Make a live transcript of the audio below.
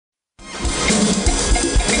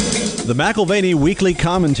the McIlvaney Weekly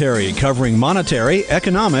Commentary, covering monetary,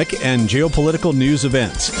 economic, and geopolitical news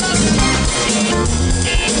events.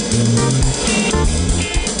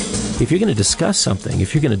 If you're going to discuss something,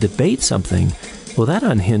 if you're going to debate something, well, that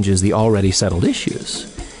unhinges the already settled issues.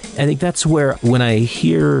 I think that's where, when I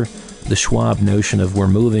hear the Schwab notion of we're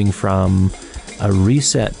moving from a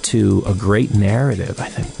reset to a great narrative, I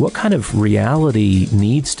think, what kind of reality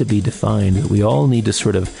needs to be defined that we all need to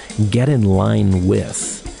sort of get in line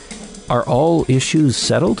with? Are all issues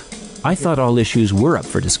settled? I thought all issues were up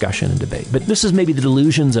for discussion and debate, but this is maybe the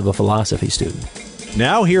delusions of a philosophy student.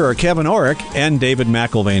 Now here are Kevin Orrick and David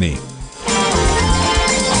McIlvaney.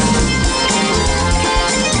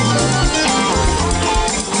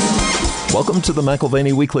 Welcome to the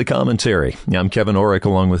McIlvaney Weekly Commentary. I'm Kevin Orrick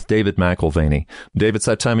along with David McIlvaney. Dave, it's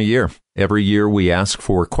that time of year. Every year we ask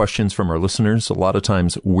for questions from our listeners. A lot of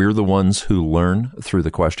times we're the ones who learn through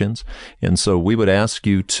the questions. And so we would ask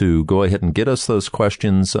you to go ahead and get us those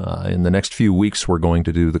questions. In the next few weeks, we're going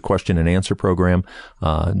to do the question and answer program.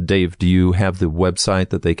 Dave, do you have the website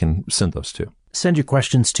that they can send those to? Send your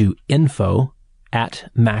questions to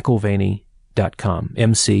info@McIlvaney.com,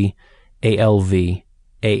 McAlvany.com.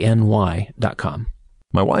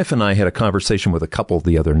 My wife and I had a conversation with a couple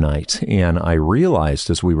the other night, and I realized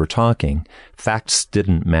as we were talking, facts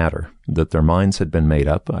didn't matter, that their minds had been made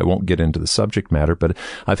up. I won't get into the subject matter, but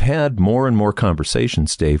I've had more and more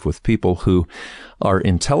conversations, Dave, with people who are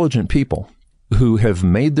intelligent people who have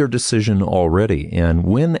made their decision already. And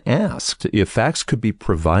when asked if facts could be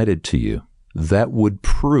provided to you, that would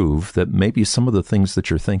prove that maybe some of the things that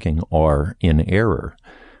you're thinking are in error.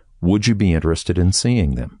 Would you be interested in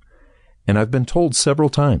seeing them? And I've been told several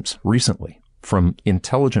times recently from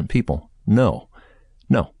intelligent people, no,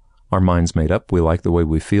 our mind's made up. We like the way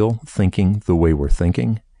we feel, thinking the way we're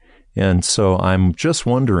thinking. And so I'm just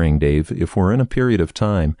wondering, Dave, if we're in a period of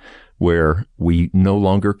time where we no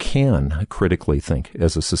longer can critically think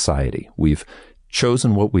as a society. We've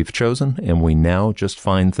chosen what we've chosen, and we now just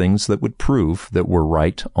find things that would prove that we're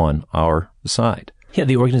right on our side. Yeah,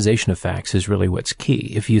 the organization of facts is really what's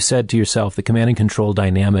key. If you said to yourself, the command and control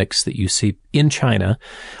dynamics that you see in China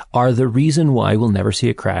are the reason why we'll never see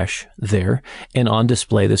a crash there, and on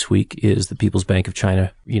display this week is the People's Bank of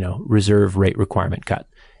China, reserve rate requirement cut.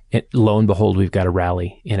 Lo and behold, we've got a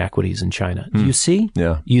rally in equities in China. Do you see?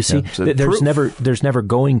 Yeah. You see? So there's never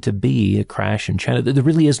going to be a crash in China. There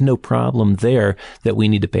really is no problem there that we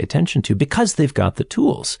need to pay attention to because they've got the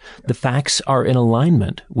tools. The facts are in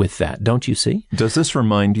alignment with that. Don't you see? Does this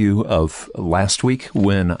remind you of last week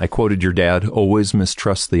when I quoted your dad, always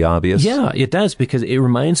mistrust the obvious? Yeah, it does, because it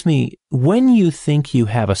reminds me, when you think you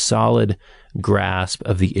have a solid grasp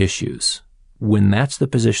of the issues, when that's the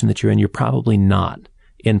position that you're in, you're probably not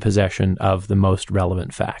in possession of the most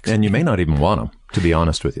relevant facts. And you may not even want them, to be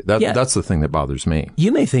honest with you. That's the thing that bothers me.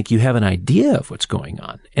 You may think you have an idea of what's going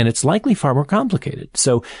on, and it's likely far more complicated.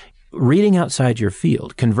 So reading outside your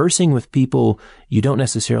field, conversing with people you don't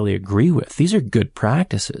necessarily agree with, these are good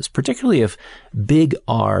practices, particularly if big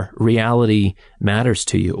R, reality, matters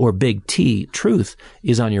to you, or big T, truth,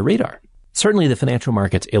 is on your radar. Certainly the financial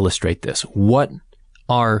markets illustrate this. What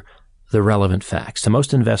are the relevant facts? To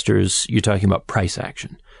most investors, you're talking about price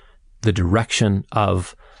action, the direction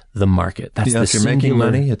of the market. That's if you're making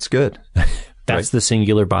money, it's good. That's the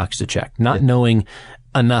singular box to check. Not knowing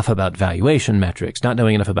enough about valuation metrics, not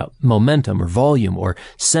knowing enough about momentum or volume or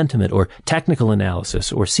sentiment or technical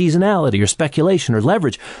analysis or seasonality or speculation or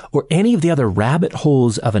leverage or any of the other rabbit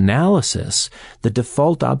holes of analysis. The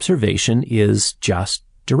default observation is just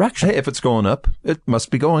direction. Hey, if it's going up, it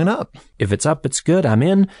must be going up. If it's up, it's good. I'm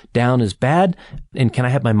in. Down is bad. And can I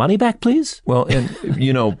have my money back, please? Well, and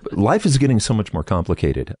life is getting so much more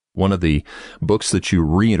complicated. One of the books that you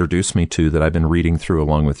reintroduced me to that I've been reading through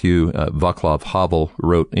along with you, Václav Havel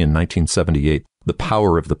wrote in 1978, The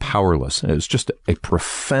Power of the Powerless. It's just a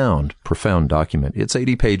profound, profound document. It's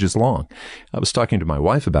 80 pages long. I was talking to my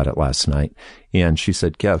wife about it last night, and she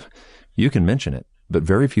said, Kev, you can mention it, but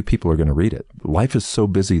very few people are going to read it. Life is so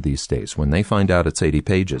busy these days. When they find out it's 80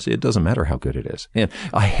 pages, it doesn't matter how good it is. And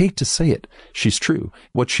I hate to say it. She's true.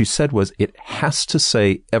 What she said was it has to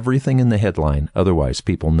say everything in the headline. Otherwise,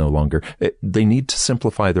 people no longer, they need to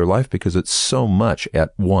simplify their life because it's so much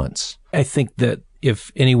at once. I think that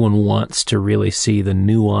if anyone wants to really see the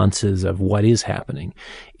nuances of what is happening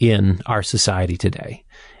in our society today,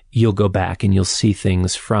 you'll go back and you'll see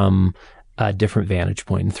things from a different vantage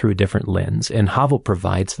point and through a different lens. And Havel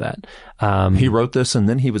provides that. He wrote this, and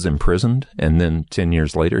then he was imprisoned, and then 10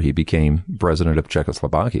 years later, he became president of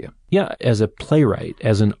Czechoslovakia. Yeah, as a playwright,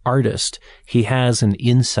 as an artist, he has an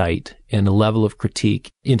insight and a level of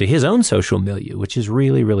critique into his own social milieu, which is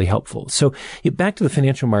really, really helpful. So back to the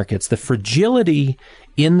financial markets, the fragility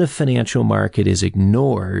in the financial market is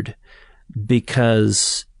ignored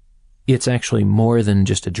because it's actually more than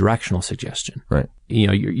just a directional suggestion. Right.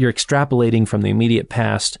 You're extrapolating from the immediate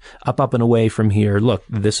past up and away from here. Look,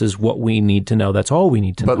 this is what we need to know. That's all we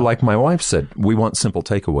need to know. But like my wife said, we want simple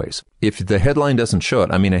takeaways. If the headline doesn't show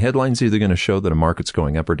it, a headline's either going to show that a market's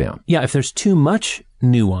going up or down. Yeah, if there's too much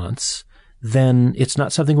nuance, then it's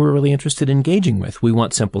not something we're really interested in engaging with. We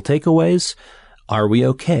want simple takeaways. Are we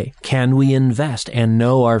okay? Can we invest and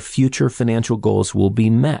know our future financial goals will be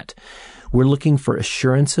met? We're looking for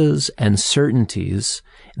assurances and certainties.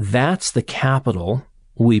 That's the capital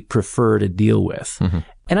we prefer to deal with. Mm-hmm.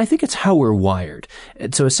 And I think it's how we're wired.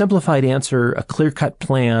 So a simplified answer, a clear-cut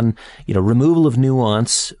plan, removal of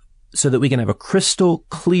nuance so that we can have a crystal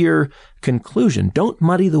clear conclusion. Don't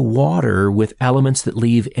muddy the water with elements that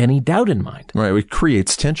leave any doubt in mind. Right. It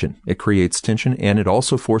creates tension. And it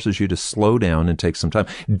also forces you to slow down and take some time.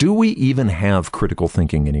 Do we even have critical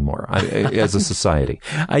thinking anymore as a society?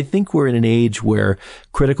 I think we're in an age where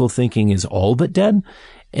critical thinking is all but dead.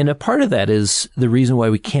 And a part of that is the reason why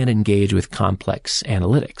we can't engage with complex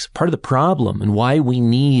analytics. Part of the problem and why we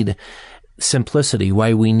need simplicity,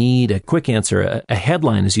 why we need a quick answer, a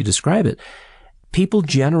headline as you describe it. People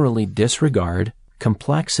generally disregard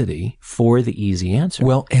complexity for the easy answer.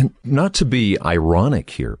 Well, and not to be ironic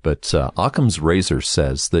here, but Occam's razor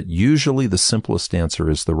says that usually the simplest answer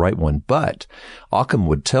is the right one. But Occam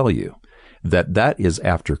would tell you that is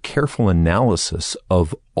after careful analysis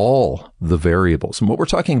of all the variables. And what we're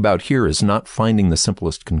talking about here is not finding the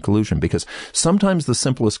simplest conclusion, because sometimes the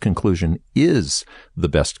simplest conclusion is the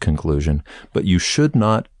best conclusion, but you should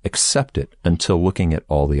not accept it until looking at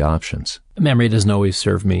all the options. Memory doesn't always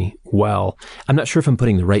serve me well. I'm not sure if I'm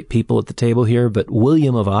putting the right people at the table here, but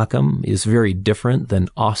William of Ockham is very different than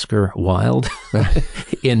Oscar Wilde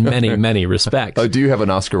in many, many respects. Oh, do you have an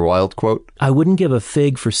Oscar Wilde quote? I wouldn't give a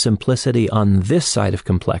fig for simplicity on this side of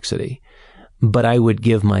complexity, but I would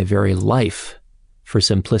give my very life for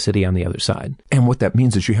simplicity on the other side. And what that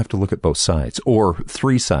means is you have to look at both sides, or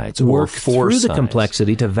three sides, or four sides. Through the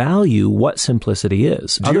complexity to value what simplicity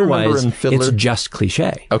is. Otherwise, it's just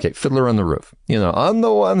cliche. Okay, Fiddler on the Roof. On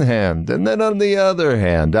the one hand, and then on the other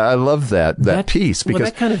hand. I love that piece,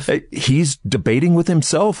 because he's debating with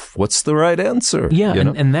himself. What's the right answer? Yeah,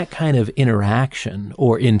 and that kind of interaction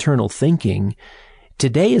or internal thinking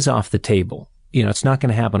today is off the table. It's not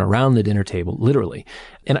going to happen around the dinner table, literally.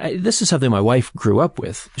 And this is something my wife grew up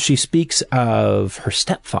with. She speaks of her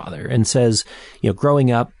stepfather and says,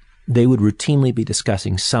 growing up, they would routinely be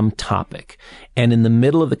discussing some topic. And in the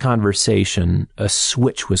middle of the conversation, a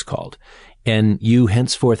switch was called. And you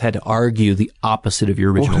henceforth had to argue the opposite of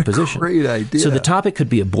your original position. What a great idea. So the topic could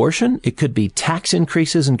be abortion. It could be tax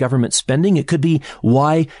increases and government spending. It could be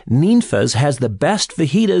why Ninfa's has the best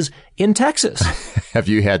fajitas in Texas. Have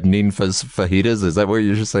you had Ninfa's fajitas? Is that what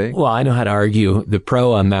you're saying? Well, I know how to argue the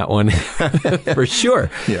pro on that one for sure.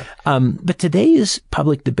 Yeah. But today's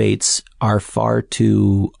public debates are far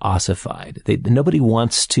too ossified. Nobody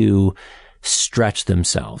wants to stretch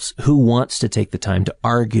themselves. Who wants to take the time to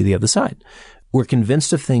argue the other side? We're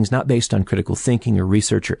convinced of things not based on critical thinking or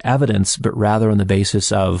research or evidence, but rather on the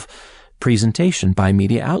basis of presentation by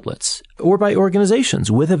media outlets or by organizations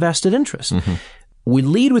with a vested interest. Mm-hmm. We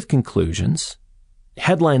lead with conclusions.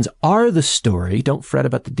 Headlines are the story. Don't fret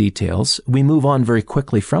about the details. We move on very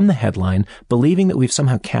quickly from the headline, believing that we've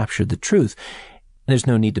somehow captured the truth. There's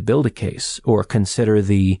no need to build a case or consider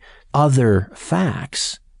the other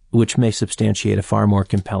facts, which may substantiate a far more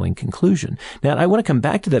compelling conclusion. Now, I want to come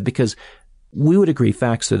back to that because we would agree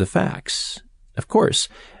facts are the facts, of course,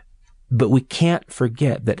 but we can't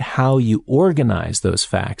forget that how you organize those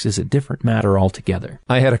facts is a different matter altogether.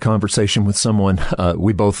 I had a conversation with someone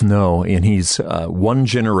we both know, and he's one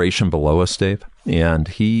generation below us, Dave, and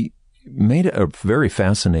he made a very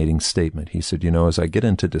fascinating statement. He said, as I get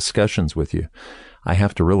into discussions with you, I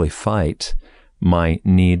have to really fight my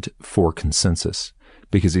need for consensus.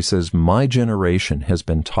 Because he says, my generation has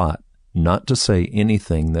been taught not to say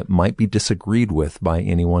anything that might be disagreed with by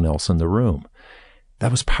anyone else in the room.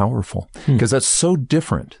 That was powerful, because that's so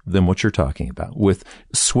different than what you're talking about with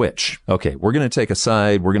switch. Okay, we're going to take a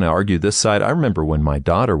side. We're going to argue this side. I remember when my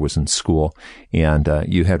daughter was in school, and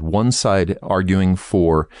you had one side arguing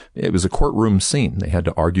for, it was a courtroom scene. They had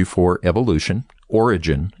to argue for evolution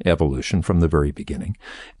origin evolution from the very beginning,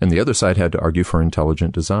 and the other side had to argue for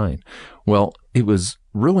intelligent design. Well, it was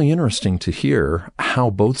really interesting to hear how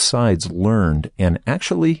both sides learned and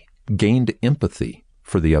actually gained empathy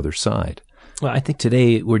for the other side. Well, I think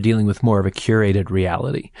today we're dealing with more of a curated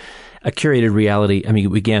reality. A curated reality, I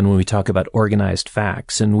mean, again, when we talk about organized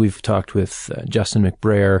facts, and we've talked with Justin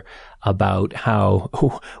McBrayer about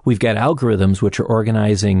how we've got algorithms which are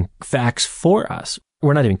organizing facts for us.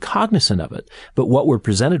 We're not even cognizant of it, but what we're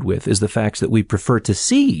presented with is the facts that we prefer to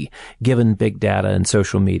see, given big data and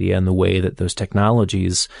social media and the way that those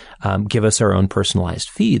technologies give us our own personalized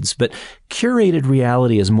feeds. But curated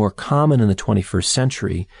reality is more common in the 21st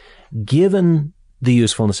century, given the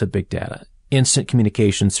usefulness of big data, instant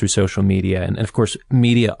communications through social media, and of course,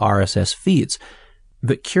 media RSS feeds.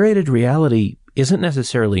 But curated reality isn't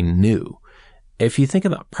necessarily new. If you think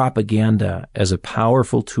about propaganda as a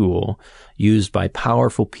powerful tool used by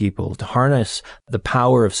powerful people to harness the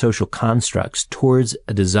power of social constructs towards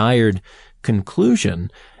a desired conclusion,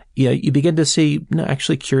 you begin to see, no,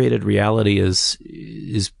 actually curated reality is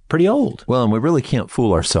pretty old. Well, and we really can't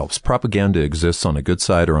fool ourselves. Propaganda exists on a good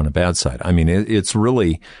side or on a bad side. I mean, it's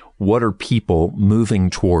really, what are people moving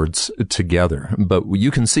towards together? But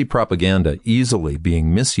you can see propaganda easily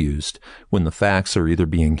being misused when the facts are either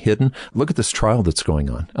being hidden. Look at this trial that's going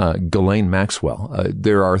on. Ghislaine Maxwell.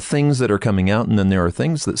 There are things that are coming out, and then there are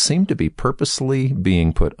things that seem to be purposely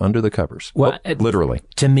being put under the covers. Well, literally.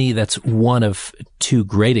 To me, that's one of two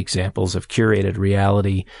great examples of curated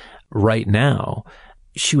reality right now.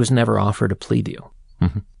 She was never offered a plea deal.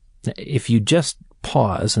 Mm-hmm. If you just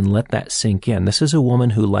pause and let that sink in. This is a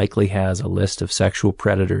woman who likely has a list of sexual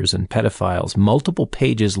predators and pedophiles, multiple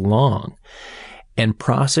pages long, and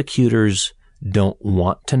prosecutors don't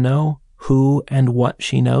want to know who and what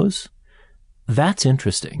she knows. That's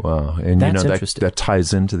interesting. Wow. And that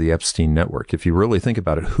ties into the Epstein network. If you really think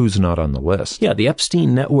about it, who's not on the list? Yeah, the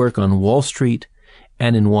Epstein network on Wall Street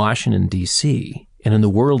and in Washington, D.C., and in the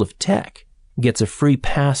world of tech gets a free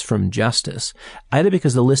pass from justice, either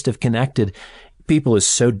because the list of connected people is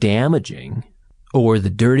so damaging, or the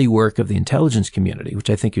dirty work of the intelligence community, which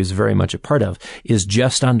I think he was very much a part of, is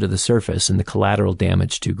just under the surface and the collateral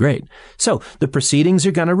damage too great. So the proceedings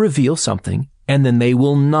are going to reveal something, and then they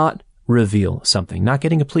will not reveal something. Not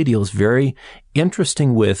getting a plea deal is very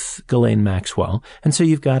interesting with Ghislaine Maxwell. And so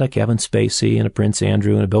you've got a Kevin Spacey and a Prince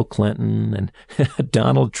Andrew and a Bill Clinton and a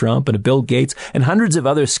Donald Trump and a Bill Gates and hundreds of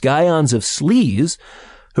other scions of sleaze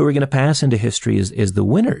who are going to pass into history as the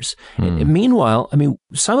winners. And meanwhile, I mean,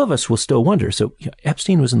 some of us will still wonder. So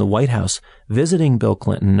Epstein was in the White House visiting Bill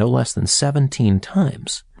Clinton no less than 17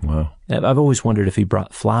 times. Wow. I've always wondered if he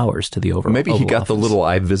brought flowers to the Oval Maybe he got office. the little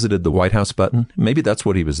 "I visited the White House" button. Maybe that's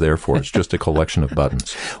what he was there for. It's just a collection of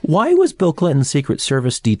buttons. Why was Bill Clinton's Secret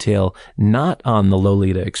Service detail not on the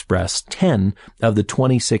Lolita Express 10 of the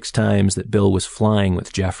 26 times that Bill was flying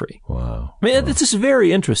with Jeffrey? Wow. I mean, this is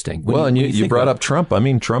very interesting. Well, and you brought up Trump. I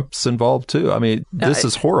mean, Trump's involved too. I mean, this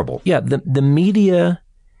is horrible. Yeah, the media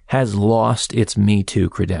has lost its Me Too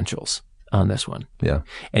credentials on this one. Yeah.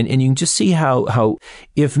 And you can just see how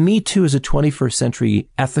if Me Too is a 21st century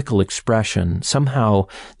ethical expression, somehow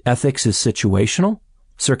ethics is situational,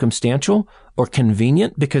 circumstantial, or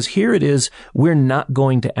convenient, because here it is, we're not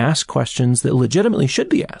going to ask questions that legitimately should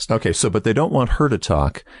be asked. Okay, but they don't want her to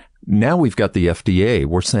talk. Now we've got the FDA.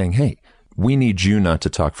 We're saying, hey, we need you not to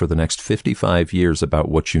talk for the next 55 years about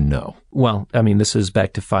what you know. Well, I mean, this is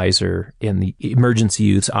back to Pfizer and the emergency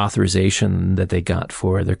use authorization that they got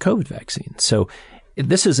for their COVID vaccine. So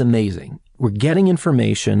this is amazing. We're getting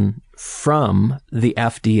information from the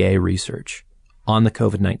FDA research on the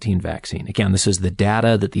COVID-19 vaccine. Again, this is the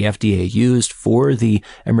data that the FDA used for the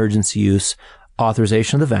emergency use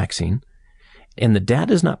authorization of the vaccine. And the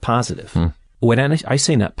data is not positive. When I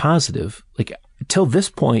say not positive, like, till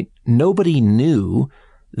this point, nobody knew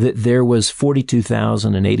that there was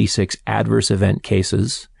 42,086 adverse event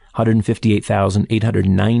cases,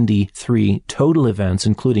 158,893 total events,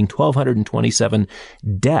 including 1,227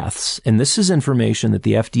 deaths. And this is information that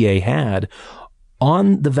the FDA had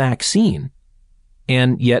on the vaccine,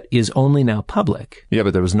 and yet is only now public. Yeah,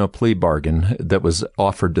 but there was no plea bargain that was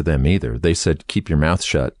offered to them either. They said, keep your mouth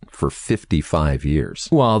shut for 55 years.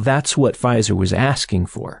 Well, that's what Pfizer was asking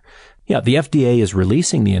for. Yeah, the FDA is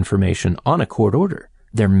releasing the information on a court order.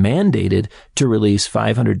 They're mandated to release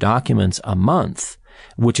 500 documents a month,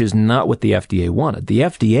 which is not what the FDA wanted. The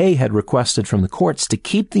FDA had requested from the courts to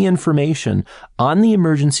keep the information on the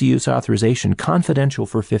emergency use authorization confidential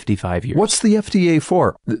for 55 years. What's the FDA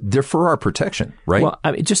for? They're for our protection, right? Well,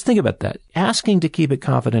 I mean, just think about that. Asking to keep it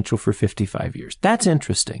confidential for 55 years. That's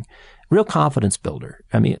interesting. real confidence builder.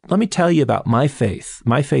 I mean, let me tell you about my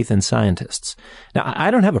faith in scientists. Now,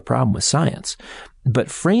 I don't have a problem with science,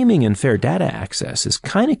 but framing and fair data access is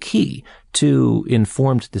kind of key to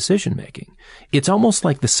informed decision making. It's almost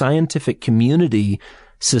like the scientific community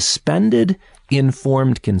suspended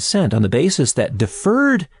informed consent on the basis that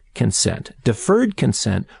deferred consent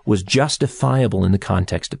was justifiable in the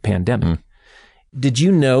context of pandemic. Did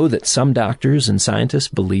you know that some doctors and scientists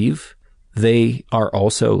believe they are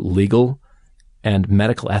also legal and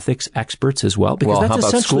medical ethics experts as well? Because how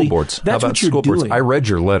about school boards? That's what you're doing. I read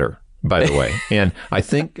your letter, by the way, and I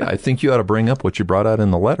think you ought to bring up what you brought out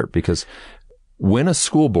in the letter, because when a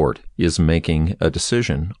school board is making a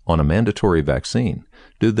decision on a mandatory vaccine,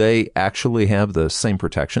 do they actually have the same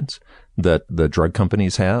protections that the drug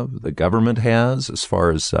companies have, the government has, as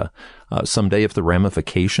far as someday if the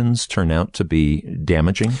ramifications turn out to be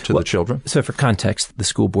damaging to the children? So for context, the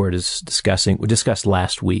school board is we discussed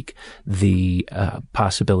last week the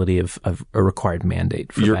possibility of a required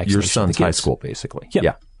mandate for vaccination. Your son's high school, basically.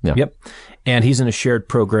 Yep. Yeah. Yep. And he's in a shared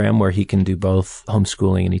program where he can do both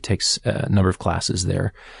homeschooling, and he takes a number of classes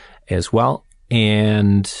there as well.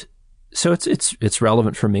 And so it's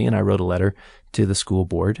relevant for me. And I wrote a letter to the school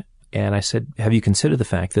board, and I said, have you considered the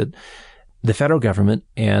fact that the federal government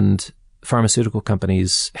and pharmaceutical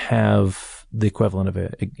companies have the equivalent of a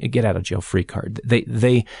get out of jail free card?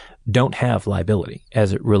 They don't have liability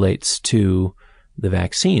as it relates to the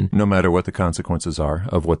vaccine. No matter what the consequences are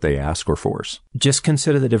of what they ask or force. Just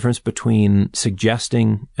consider the difference between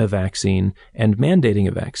suggesting a vaccine and mandating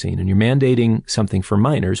a vaccine. And you're mandating something for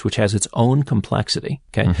minors, which has its own complexity.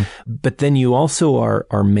 Okay. Mm-hmm. But then you also are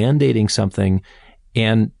mandating something,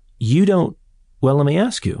 and you don't, well, let me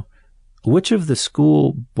ask you, which of the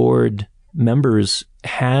school board members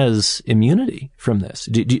has immunity from this?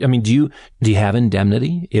 Do you have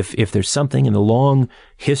indemnity if there's something in the long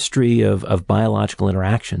history of biological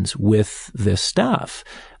interactions with this stuff,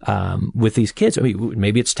 with these kids? I mean,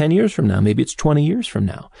 maybe it's 10 years from now, maybe it's 20 years from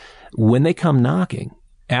now, when they come knocking,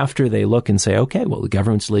 after they look and say, okay, well, the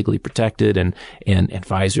government's legally protected and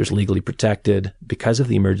Pfizer's legally protected because of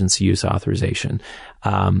the emergency use authorization.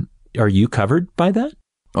 Are you covered by that?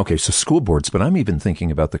 Okay, so school boards, but I'm even thinking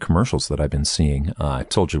about the commercials that I've been seeing. I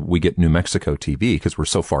told you we get New Mexico TV because we're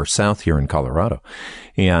so far south here in Colorado.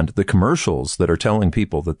 And the commercials that are telling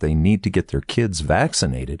people that they need to get their kids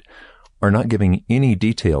vaccinated are not giving any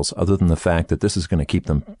details other than the fact that this is going to keep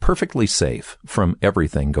them perfectly safe from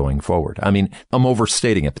everything going forward. I mean, I'm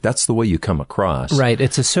overstating it, but that's the way you come across. Right.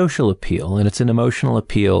 It's a social appeal, and it's an emotional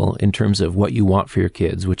appeal in terms of what you want for your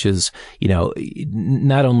kids, which is,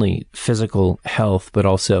 not only physical health, but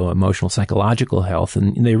also emotional, psychological health.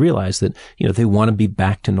 And they realize that, they want to be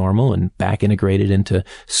back to normal and back integrated into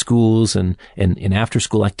schools and after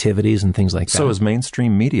school activities and things like that. So as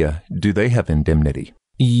mainstream media, do they have indemnity?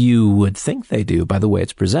 You would think they do by the way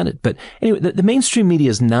it's presented. But anyway, the mainstream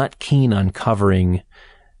media is not keen on covering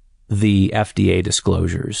the FDA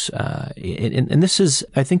disclosures. And this is,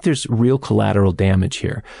 I think there's real collateral damage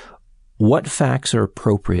here. What facts are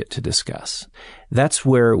appropriate to discuss? That's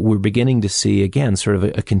where we're beginning to see, again, sort of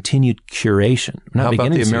a continued curation. How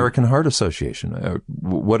about the American Heart Association?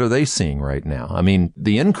 What are they seeing right now? I mean,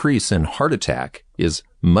 the increase in heart attack is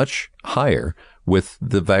much higher with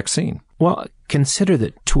the vaccine. Well, consider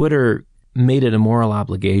that Twitter made it a moral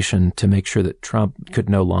obligation to make sure that Trump could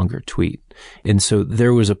no longer tweet. And so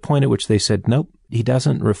there was a point at which they said, nope, he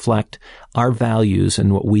doesn't reflect our values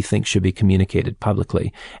and what we think should be communicated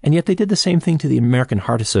publicly. And yet they did the same thing to the American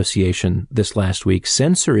Heart Association this last week,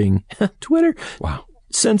 censoring Twitter. Wow.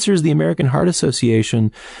 Censors the American Heart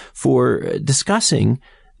Association for discussing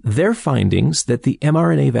their findings that the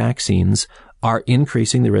mRNA vaccines are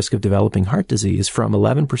increasing the risk of developing heart disease from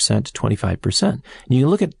 11% to 25%. And you can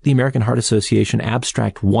look at the American Heart Association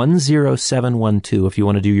abstract 10712 if you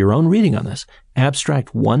want to do your own reading on this.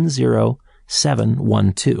 Abstract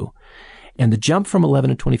 10712. And the jump from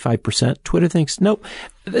 11 to 25%, Twitter thinks, nope,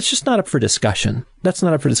 that's just not up for discussion. That's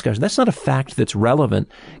not up for discussion. That's not a fact that's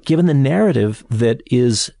relevant given the narrative that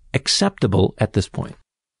is acceptable at this point.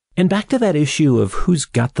 And back to that issue of who's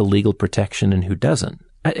got the legal protection and who doesn't.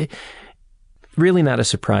 Really not a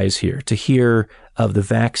surprise here to hear of the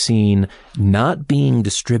vaccine not being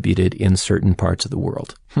distributed in certain parts of the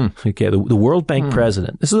world. Okay, the World Bank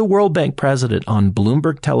president. This is the World Bank president on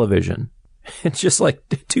Bloomberg television. It's just like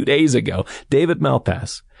 2 days ago, David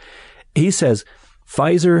Malpass. He says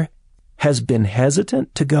Pfizer has been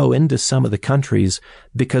hesitant to go into some of the countries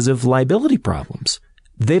because of liability problems.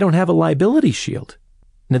 They don't have a liability shield.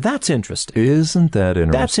 Now that's interesting. Isn't that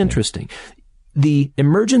interesting? That's interesting. the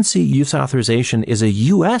emergency use authorization is a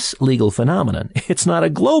U.S. legal phenomenon. It's not a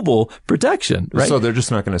global protection, right? So they're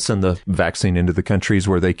just not going to send the vaccine into the countries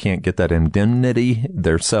where they can't get that indemnity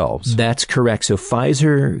themselves. That's correct. So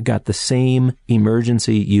Pfizer got the same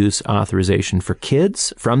emergency use authorization for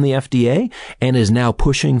kids from the FDA and is now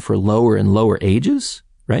pushing for lower and lower ages,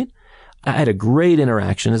 right? I had a great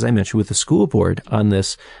interaction, as I mentioned, with the school board on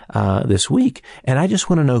this week, and I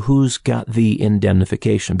just want to know who's got the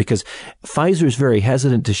indemnification, because Pfizer is very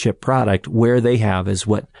hesitant to ship product where they have is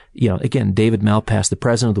what, again, David Malpass, the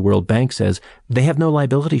president of the World Bank, says they have no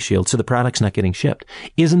liability shield, so the product's not getting shipped.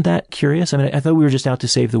 Isn't that curious? I mean, I thought we were just out to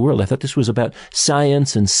save the world. I thought this was about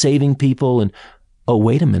science and saving people and oh,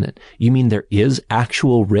 wait a minute. You mean there is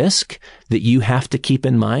actual risk that you have to keep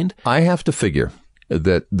in mind? I have to figure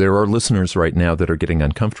that there are listeners right now that are getting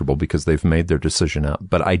uncomfortable because they've made their decision out.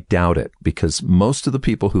 But I doubt it, because most of the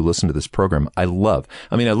people who listen to this program, I love.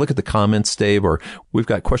 I mean, I look at the comments, Dave, or we've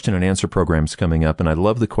got question and answer programs coming up, and I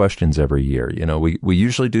love the questions every year. We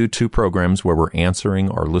usually do 2 programs where we're answering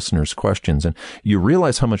our listeners' questions, and you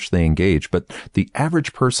realize how much they engage. But the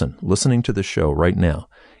average person listening to the show right now,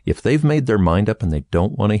 if they've made their mind up and they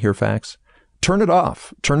don't want to hear facts, turn it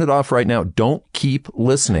off. Turn it off right now. Don't keep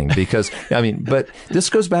listening, because, but this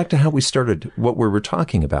goes back to how we started what we were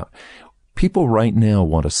talking about. People right now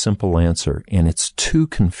want a simple answer, and it's too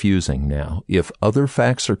confusing now. If other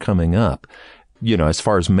facts are coming up, as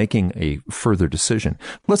far as making a further decision.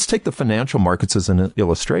 Let's take the financial markets as an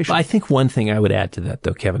illustration. I think one thing I would add to that,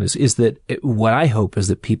 though, Kevin, is that what I hope is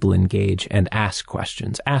that people engage and ask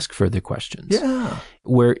questions, ask further questions. Yeah.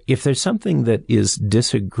 Where if there's something that is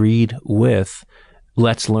disagreed with,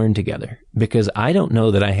 let's learn together, because I don't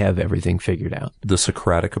know that I have everything figured out. The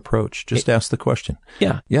Socratic approach. Just ask the question.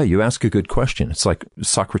 Yeah. Yeah, you ask a good question. It's like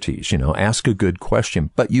Socrates, ask a good question,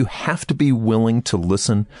 but you have to be willing to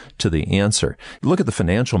listen to the answer. Look at the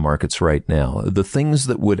financial markets right now. The things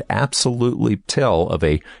that would absolutely tell of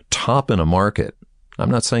a top in a market, I'm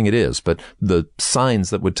not saying it is, but the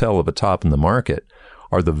signs that would tell of a top in the market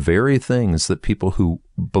are the very things that people who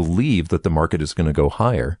believe that the market is going to go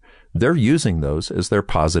higher, they're using those as their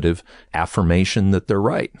positive affirmation that they're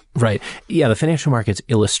right. Right. Yeah, the financial markets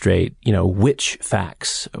illustrate, which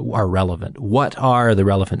facts are relevant. What are the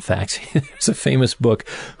relevant facts? There's a famous book,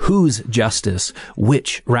 Whose Justice?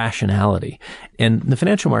 Which Rationality? And the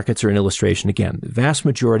financial markets are an illustration. Again, the vast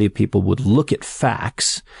majority of people would look at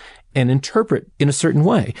facts and interpret in a certain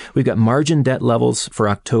way. We've got margin debt levels for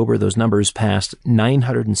October. Those numbers passed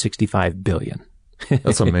 $965 billion.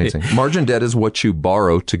 That's amazing. Margin debt is what you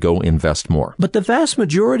borrow to go invest more. But the vast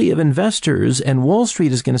majority of investors and Wall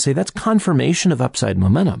Street is going to say that's confirmation of upside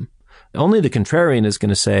momentum. Only the contrarian is going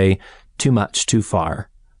to say too much, too far.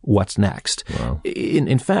 What's next? Wow.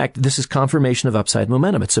 In fact, this is confirmation of upside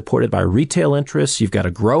momentum. It's supported by retail interests. You've got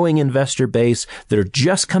a growing investor base that are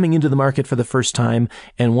just coming into the market for the first time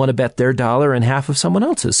and want to bet their dollar and half of someone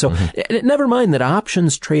else's. So never mind that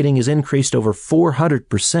options trading has increased over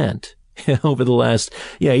 400% over the last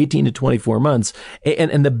 18 to 24 months.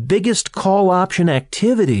 And the biggest call option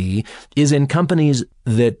activity is in companies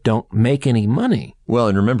that don't make any money. Well,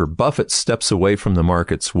 and remember, Buffett steps away from the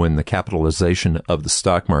markets when the capitalization of the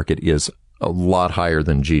stock market is a lot higher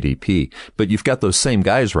than GDP. But you've got those same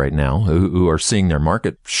guys right now who are seeing their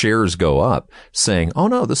market shares go up, saying, oh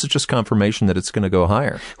no, this is just confirmation that it's going to go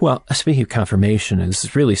higher. Well, speaking of confirmation,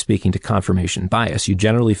 it's really speaking to confirmation bias. You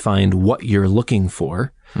generally find what you're looking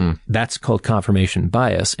for. That's called confirmation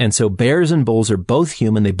bias. And so bears and bulls are both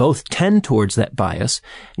human. They both tend towards that bias.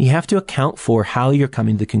 You have to account for how you're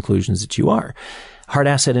coming to the conclusions that you are. Hard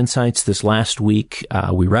Asset Insights this last week,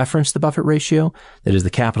 we referenced the Buffett ratio. That is the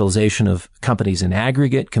capitalization of companies in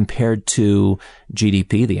aggregate compared to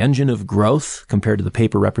GDP, the engine of growth compared to the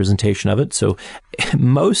paper representation of it. So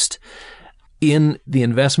most in the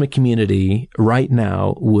investment community right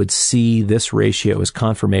now would see this ratio as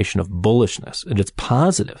confirmation of bullishness, and it's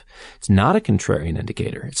positive. It's not a contrarian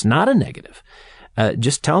indicator. It's not a negative.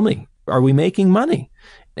 Just tell me, are we making money?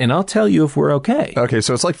 And I'll tell you if we're okay. Okay,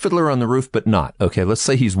 so it's like Fiddler on the Roof, but not. Okay, let's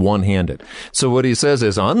say he's one-handed. So what he says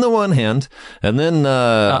is on the one hand, and then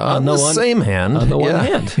on the same hand. On the one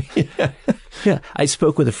hand. Yeah. I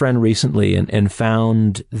spoke with a friend recently and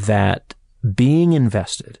found that being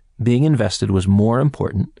invested was more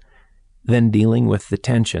important than dealing with the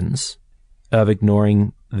tensions of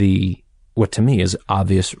ignoring the what to me is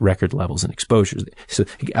obvious record levels and exposures. So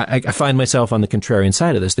I find myself on the contrarian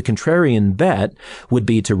side of this. The contrarian bet would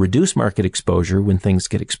be to reduce market exposure when things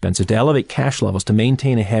get expensive, to elevate cash levels, to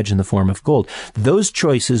maintain a hedge in the form of gold. Those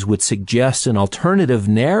choices would suggest an alternative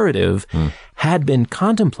narrative had been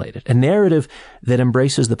contemplated, a narrative that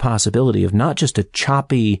embraces the possibility of not just a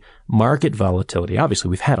choppy market volatility. Obviously,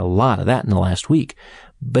 we've had a lot of that in the last week,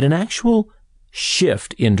 but an actual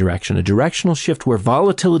shift in direction, a directional shift where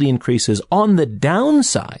volatility increases on the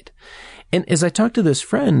downside. And as I talk to this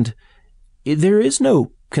friend, there is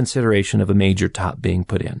no consideration of a major top being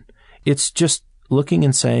put in. It's just looking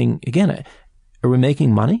and saying, again, are we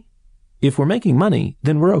making money? If we're making money,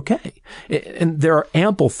 then we're okay. And there are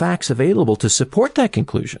ample facts available to support that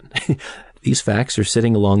conclusion. These facts are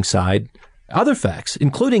sitting alongside other facts,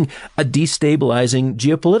 including a destabilizing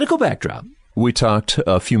geopolitical backdrop. We talked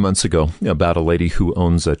a few months ago about a lady who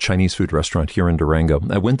owns a Chinese food restaurant here in Durango.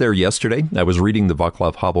 I went there yesterday. I was reading the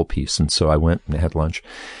Václav Havel piece, and so I went and had lunch.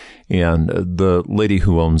 And the lady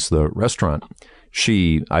who owns the restaurant,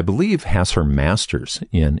 she, I believe, has her master's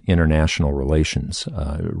in international relations.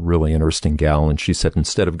 Really interesting gal. And she said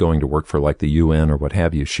instead of going to work for like the UN or what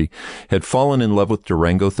have you, she had fallen in love with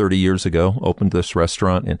Durango 30 years ago, opened this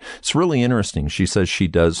restaurant. And it's really interesting. She says she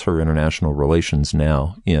does her international relations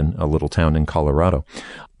now in a little town in Colorado.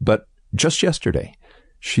 But just yesterday,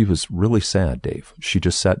 she was really sad, Dave. She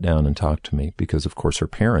just sat down and talked to me because, of course, her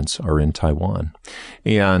parents are in Taiwan.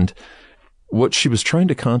 And what she was trying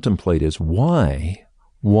to contemplate is why,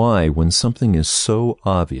 when something is so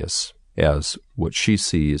obvious as what she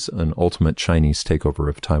sees an ultimate Chinese takeover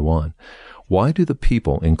of Taiwan, why do the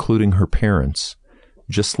people, including her parents,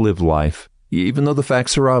 just live life, even though the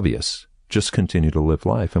facts are obvious, just continue to live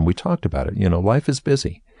life? And we talked about it. You know, life is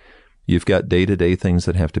busy. You've got day-to-day things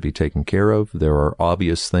that have to be taken care of. There are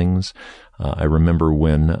obvious things. I remember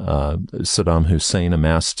when Saddam Hussein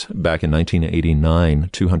amassed back in 1989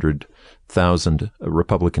 200,000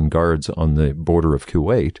 Republican guards on the border of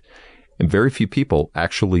Kuwait, and very few people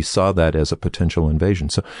actually saw that as a potential invasion.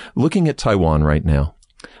 So looking at Taiwan right now,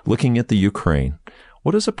 looking at the Ukraine,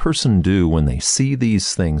 what does a person do when they see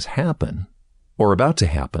these things happen or about to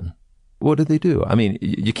happen? What do? I mean,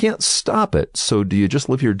 you can't stop it. So do you just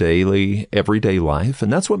live your daily, everyday life?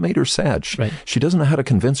 And that's what made her sad. She doesn't know how to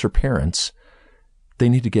convince her parents they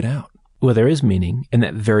need to get out. Well, there is meaning, and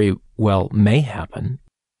that very well may happen.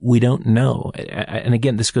 We don't know. And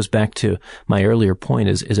again, this goes back to my earlier point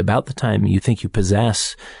is about the time you think you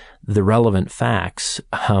possess the relevant facts,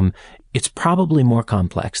 it's probably more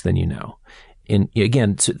complex than you know. And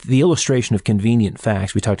again, the illustration of convenient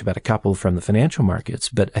facts, we talked about a couple from the financial markets,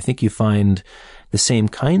 but I think you find the same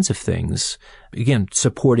kinds of things, again,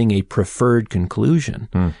 supporting a preferred conclusion.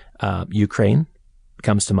 Ukraine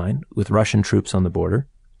comes to mind with Russian troops on the border.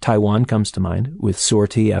 Taiwan comes to mind with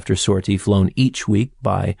sortie after sortie flown each week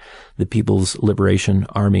by the People's Liberation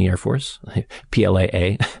Army Air Force,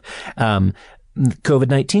 PLAA.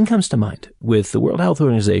 COVID-19 comes to mind with the World Health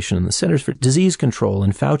Organization and the Centers for Disease Control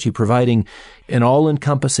and Fauci providing an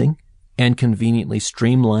all-encompassing and conveniently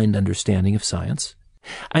streamlined understanding of science.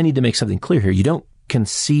 I need to make something clear here. You don't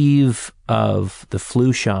conceive of the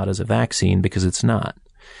flu shot as a vaccine because it's not.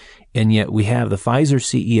 And yet we have the Pfizer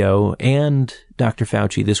CEO and Dr.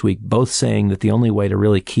 Fauci this week both saying that the only way to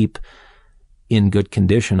really keep in good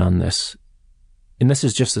condition on this, and this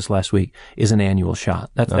is just this last week, is an annual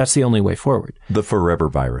shot. That's the only way forward. The forever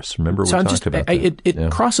virus. Remember we talked about that.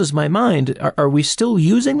 It crosses my mind. Are we still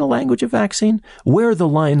using the language of vaccine? Where are the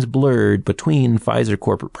lines blurred between Pfizer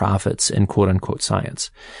corporate profits and quote unquote science?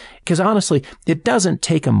 Because honestly, it doesn't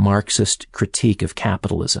take a Marxist critique of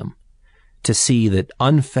capitalism to see that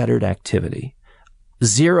unfettered activity,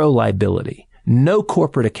 zero liability, no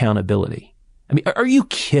corporate accountability. I mean, are you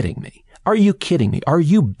kidding me? Are you kidding me? Are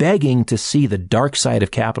you begging to see the dark side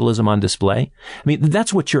of capitalism on display? I mean,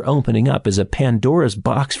 that's what you're opening up is a Pandora's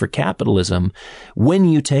box for capitalism when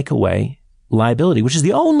you take away liability, which is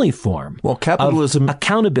the only form capitalism, of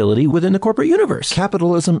accountability within the corporate universe.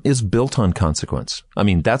 Capitalism is built on consequence. I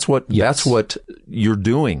mean, that's what you're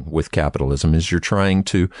doing with capitalism is you're trying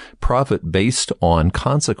to profit based on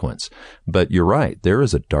consequence. But you're right. There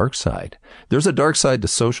is a dark side. There's a dark side to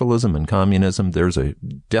socialism and communism. There's a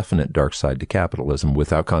definite dark side to capitalism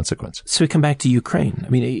without consequence. So we come back to Ukraine. I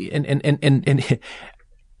mean, and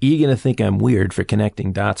you're going to think I'm weird for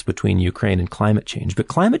connecting dots between Ukraine and climate change, but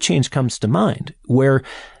climate change comes to mind where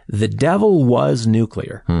the devil was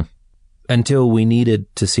nuclear until we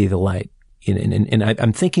needed to see the light. And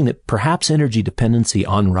I'm thinking that perhaps energy dependency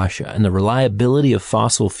on Russia and the reliability of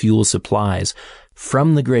fossil fuel supplies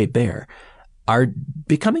from the Great Bear are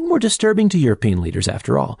becoming more disturbing to European leaders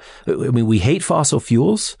after all. I mean, we hate fossil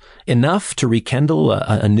fuels enough to rekindle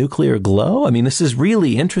a nuclear glow. I mean, this is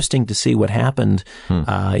really interesting to see what happened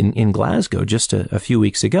in Glasgow just a few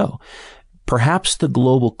weeks ago. Perhaps the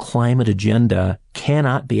global climate agenda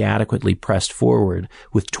cannot be adequately pressed forward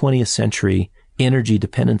with 20th century energy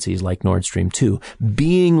dependencies like Nord Stream 2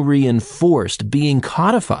 being reinforced, being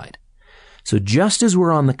codified. So just as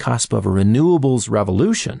we're on the cusp of a renewables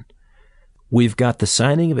revolution, we've got the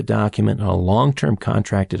signing of a document on a long-term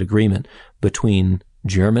contracted agreement between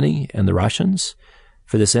Germany and the Russians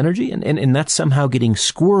for this energy, and that's somehow getting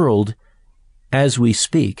squirreled as we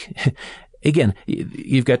speak. Again,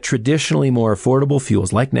 you've got traditionally more affordable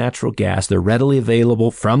fuels like natural gas. They're readily available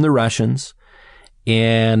from the Russians.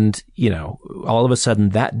 And, all of a sudden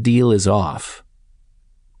that deal is off,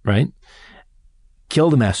 right? Kill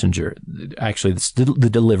the messenger. Actually, the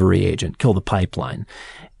delivery agent. Kill the pipeline.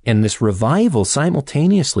 And this revival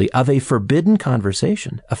simultaneously of a forbidden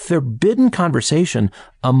conversation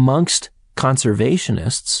amongst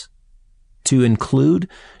conservationists to include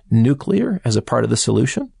nuclear as a part of the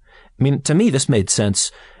solution. I mean, to me, this made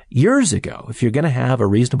sense years ago. If you're going to have a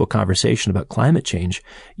reasonable conversation about climate change,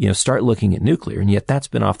 start looking at nuclear. And yet that's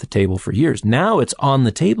been off the table for years. Now it's on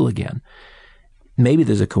the table again. Maybe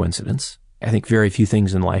there's a coincidence. I think very few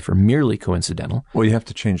things in life are merely coincidental. Well, you have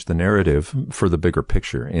to change the narrative for the bigger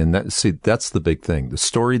picture. And that's the big thing. The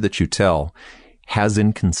story that you tell has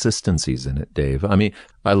inconsistencies in it, Dave. I mean,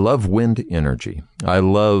 I love wind energy. I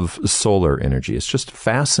love solar energy. It's just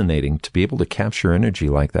fascinating to be able to capture energy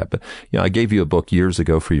like that. But, I gave you a book years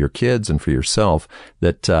ago for your kids and for yourself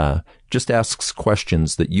that just asks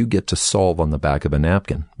questions that you get to solve on the back of a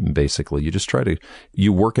napkin, basically. You just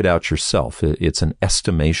you work it out yourself. It's an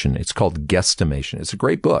estimation. It's called guesstimation. It's a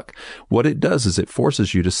great book. What it does is it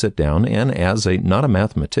forces you to sit down and as not a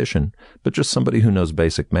mathematician, but just somebody who knows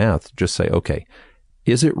basic math, just say, okay,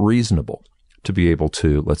 is it reasonable to be able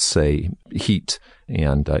to, let's say, heat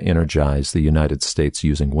and energize the United States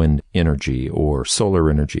using wind energy or solar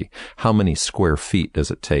energy? How many square feet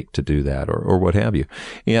does it take to do that or what have you?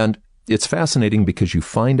 And it's fascinating because you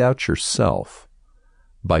find out yourself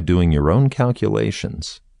by doing your own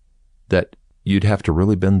calculations that you'd have to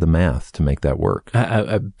really bend the math to make that work. How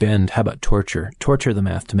about torture? Torture the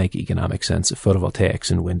math to make economic sense of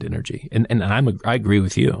photovoltaics and wind energy. And I agree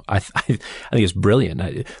with you. I think it's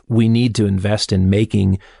brilliant. We need to invest in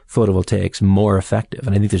making photovoltaics more effective.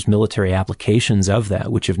 And I think there's military applications of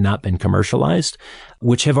that which have not been commercialized,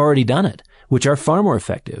 which have already done it, which are far more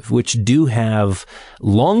effective, which do have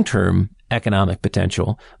long-term economic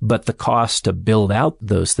potential, but the cost to build out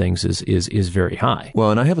those things is very high. Well,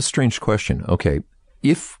 and I have a strange question. Okay,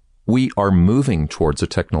 if we are moving towards a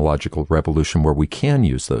technological revolution where we can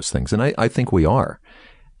use those things, and I think we are,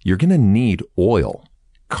 you're going to need oil,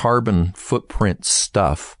 carbon footprint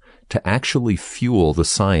stuff to actually fuel the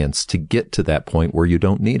science to get to that point where you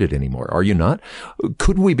don't need it anymore. Are you not?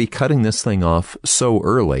 Could we be cutting this thing off so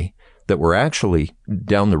early that we're actually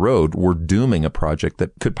down the road, we're dooming a project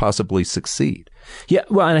that could possibly succeed? Yeah,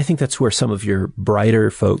 well, and I think that's where some of your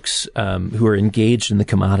brighter folks who are engaged in the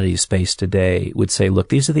commodity space today would say, look,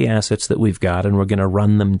 these are the assets that we've got and we're going to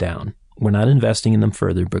run them down. We're not investing in them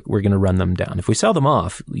further, but we're going to run them down. If we sell them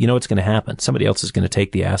off, you know what's going to happen. Somebody else is going to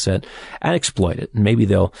take the asset and exploit it. And maybe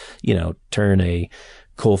they'll, turn a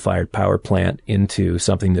coal-fired power plant into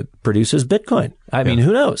something that produces Bitcoin. I mean,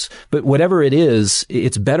 who knows? But whatever it is,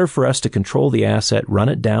 it's better for us to control the asset, run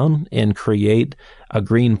it down, and create a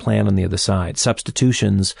green plan on the other side.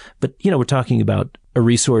 Substitutions. But, we're talking about a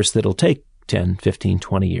resource that'll take 10, 15,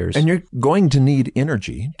 20 years. And you're going to need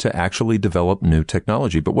energy to actually develop new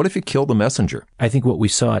technology. But what if you kill the messenger? I think what we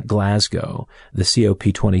saw at Glasgow, the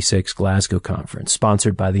COP26 Glasgow conference,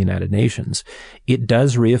 sponsored by the United Nations, it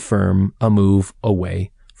does reaffirm a move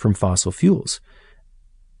away from fossil fuels.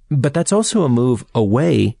 But that's also a move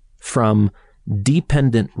away from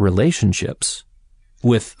dependent relationships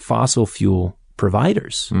with fossil fuel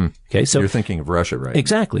providers. Okay, so you're thinking of Russia, right?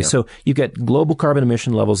 Exactly. Yeah. So you've got global carbon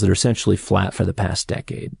emission levels that are essentially flat for the past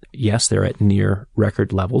decade. Yes, they're at near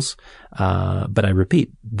record levels, but I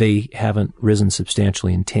repeat, they haven't risen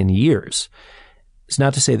substantially in 10 years. It's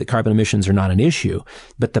not to say that carbon emissions are not an issue,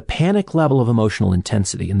 but the panic level of emotional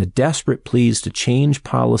intensity and the desperate pleas to change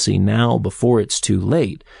policy now before it's too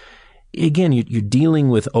late. Again, you're dealing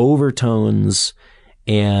with overtones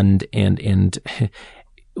and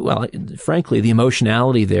well, frankly, the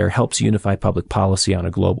emotionality there helps unify public policy on a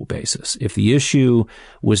global basis. If the issue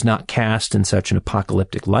was not cast in such an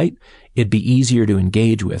apocalyptic light, it'd be easier to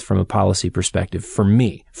engage with from a policy perspective for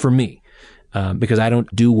me. because I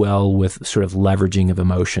don't do well with sort of leveraging of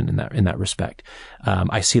emotion in that respect.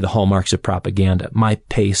 I see the hallmarks of propaganda. My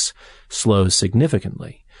pace slows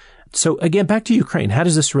significantly. So again, back to Ukraine. How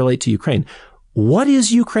does this relate to Ukraine? What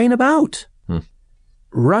is Ukraine about?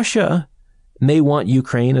 Russia may want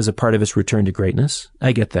Ukraine as a part of its return to greatness.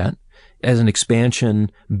 I get that. As an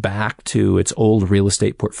expansion back to its old real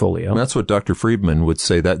estate portfolio. And that's what Dr. Friedman would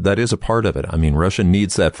say, that is a part of it. I mean, Russia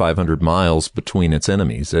needs that 500 miles between its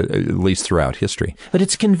enemies, at least throughout history. But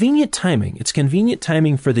it's convenient timing. It's convenient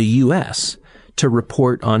timing for the U.S. to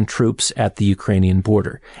report on troops at the Ukrainian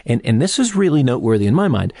border. And this is really noteworthy in my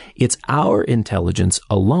mind. It's our intelligence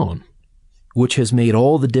alone which has made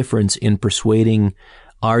all the difference in persuading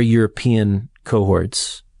our European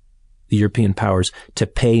cohorts, the European powers, to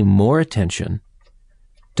pay more attention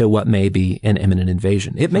to what may be an imminent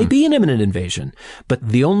invasion. It may be an imminent invasion, but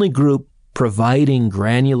the only group providing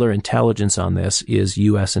granular intelligence on this is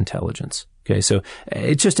U.S. intelligence. Okay, so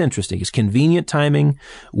it's just interesting. It's convenient timing.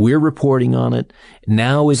 We're reporting on it.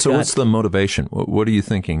 Now what's the motivation? What are you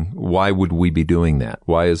thinking? Why would we be doing that?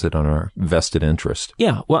 Why is it on our vested interest?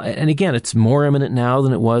 Yeah, well, and again, it's more imminent now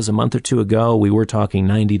than it was a month or two ago. We were talking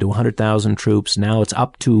 90 to 100,000 troops. Now it's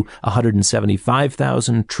up to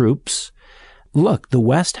 175,000 troops. Look, the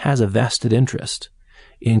West has a vested interest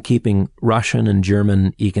in keeping Russian and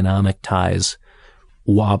German economic ties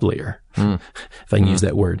wobblier, if I can use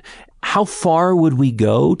that word. How far would we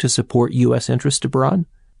go to support U.S. interests abroad?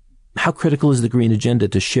 How critical is the green agenda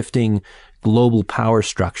to shifting global power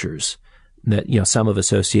structures that, some have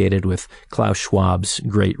associated with Klaus Schwab's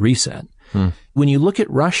Great Reset? When you look at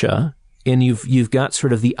Russia and you've got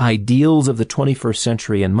sort of the ideals of the 21st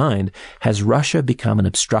century in mind, has Russia become an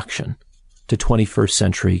obstruction to 21st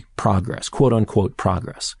century progress, quote unquote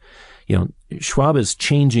progress? Schwab is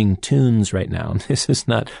changing tunes right now. This is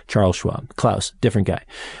not Charles Schwab. Klaus, different guy.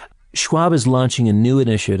 Schwab is launching a new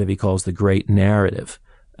initiative he calls the Great Narrative.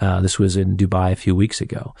 This was in Dubai a few weeks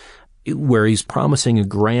ago, where he's promising a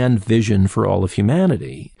grand vision for all of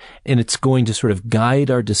humanity. And it's going to sort of guide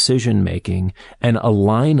our decision making and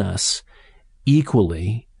align us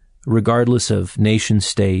equally, regardless of nation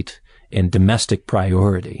state and domestic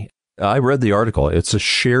priority. I read the article. It's a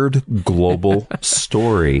shared global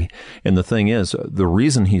story. And the thing is, the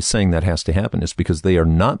reason he's saying that has to happen is because they are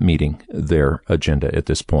not meeting their agenda at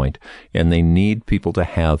this point, and they need people to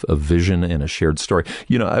have a vision and a shared story.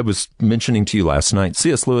 I was mentioning to you last night,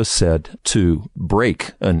 C.S. Lewis said to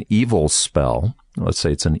break an evil spell, let's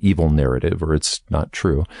say it's an evil narrative or it's not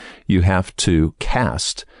true, you have to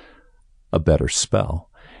cast a better spell.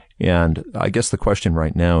 And I guess the question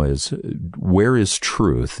right now is, where is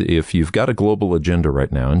truth? If you've got a global agenda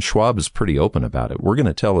right now, and Schwab is pretty open about it, we're going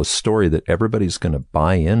to tell a story that everybody's going to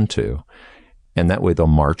buy into, and that way they'll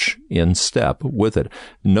march in step with it.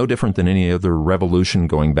 No different than any other revolution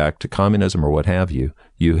going back to communism or what have you.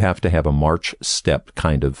 You have to have a march step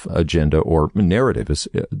kind of agenda or narrative is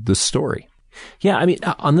the story. Yeah, I mean,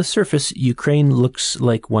 on the surface, Ukraine looks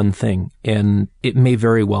like one thing, and it may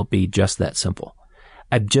very well be just that simple.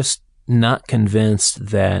 I'm just not convinced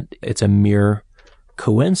that it's a mere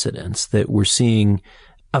coincidence that we're seeing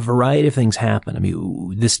a variety of things happen. I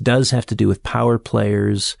mean, this does have to do with power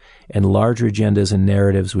players and larger agendas and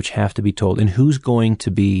narratives which have to be told. And who's going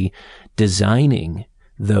to be designing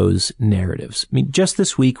those narratives? I mean, just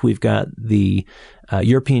this week, we've got the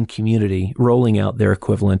European community rolling out their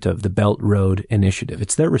equivalent of the Belt Road Initiative.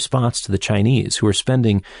 It's their response to the Chinese who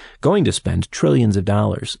are going to spend trillions of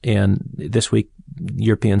dollars. And this week,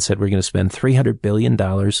 Europeans said we're going to spend $300 billion,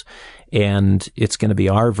 and it's going to be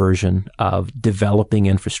our version of developing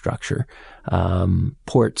infrastructure,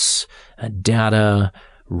 ports, data,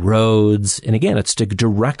 roads. And again, it's to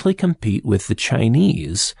directly compete with the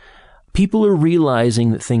Chinese. People are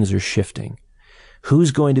realizing that things are shifting.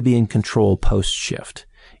 Who's going to be in control post-shift?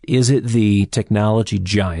 Is it the technology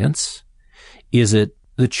giants? Is it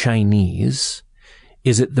the Chinese?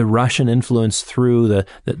 Is it the Russian influence through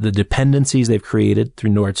the dependencies they've created through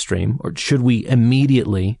Nord Stream? Or should we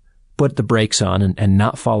immediately put the brakes on and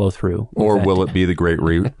not follow through? Or will it be the Great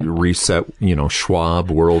Reset, Schwab,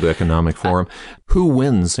 World Economic Forum? Who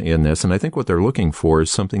wins in this? And I think what they're looking for is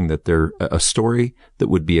something a story that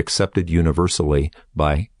would be accepted universally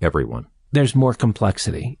by everyone. There's more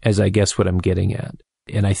complexity, as I guess what I'm getting at.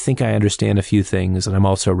 And I think I understand a few things, and I'm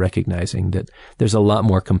also recognizing that there's a lot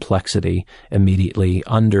more complexity immediately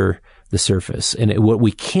under the surface. And what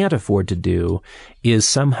we can't afford to do is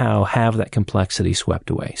somehow have that complexity swept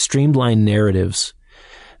away. Streamlined narratives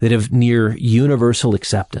that have near universal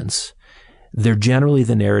acceptance, they're generally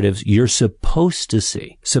the narratives you're supposed to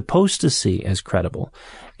see as credible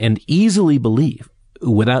and easily believe.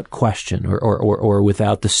 without question or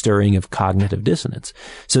without the stirring of cognitive dissonance.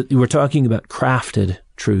 So we're talking about crafted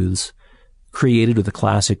truths created with the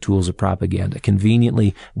classic tools of propaganda,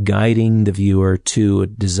 conveniently guiding the viewer to a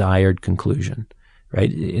desired conclusion,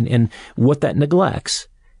 right? And what that neglects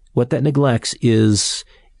is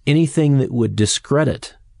anything that would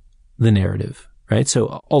discredit the narrative, right?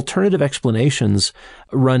 So alternative explanations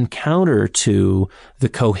run counter to the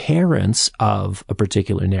coherence of a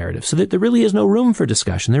particular narrative, so that there really is no room for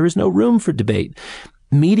discussion. There is no room for debate.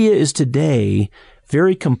 Media is today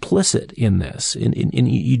very complicit in this.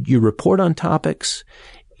 You report on topics.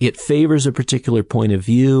 It favors a particular point of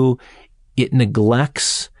view. It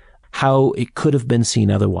neglects how it could have been seen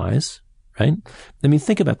otherwise, right? I mean,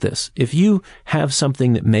 think about this. If you have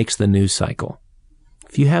something that makes the news cycle,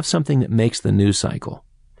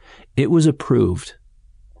 it was approved.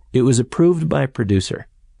 It was approved by a producer.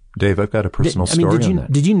 Dave, I've got a personal story on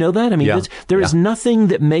that. Did you know that? I mean, yeah. There is nothing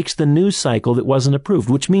that makes the news cycle that wasn't approved,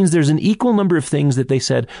 which means there's an equal number of things that they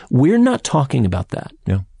said, we're not talking about that.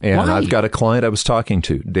 Yeah. And Why? I've got a client I was talking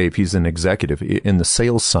to, Dave, he's an executive in the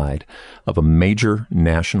sales side of a major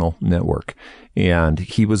national network. And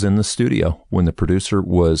he was in the studio when the producer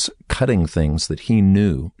was cutting things that he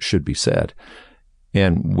knew should be said.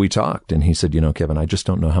 And we talked, and he said, Kevin, I just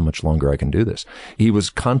don't know how much longer I can do this. He was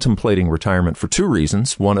contemplating retirement for two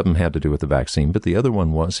reasons. One of them had to do with the vaccine, but the other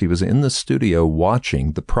one was he was in the studio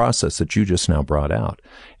watching the process that you just now brought out.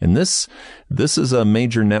 And this is a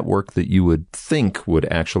major network that you would think would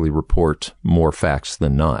actually report more facts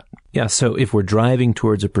than not. Yeah, so if we're driving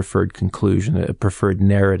towards a preferred conclusion, a preferred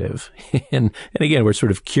narrative, and again, we're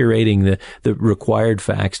sort of curating the required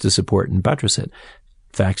facts to support and buttress it.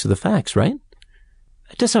 Facts are the facts, right?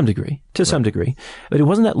 To some degree. But it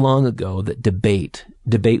wasn't that long ago that debate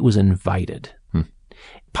was invited.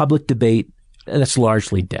 Public debate, that's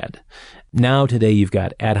largely dead. Now today you've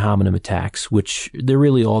got ad hominem attacks, which they're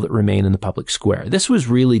really all that remain in the public square. This was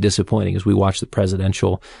really disappointing as we watched the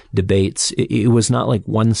presidential debates. It was not like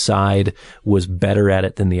one side was better at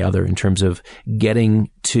it than the other in terms of getting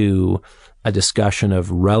to a discussion of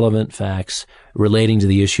relevant facts relating to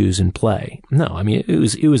the issues in play. No, I mean,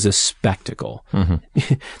 it was a spectacle.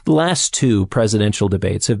 Mm-hmm. The last two presidential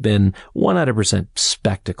debates have been 100%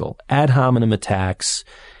 spectacle, ad hominem attacks,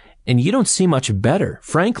 and you don't see much better.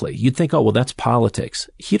 Frankly, you'd think, oh, well, that's politics.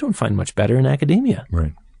 You don't find much better in academia.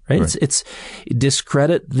 Right. It's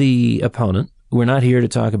discredit the opponent. We're not here to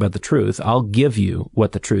talk about the truth. I'll give you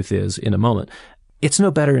what the truth is in a moment. It's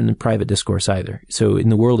no better in private discourse either. So in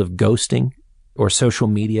the world of ghosting or social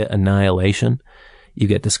media annihilation, you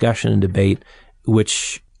get discussion and debate,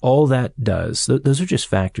 which all that does, those are just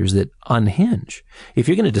factors that unhinge. If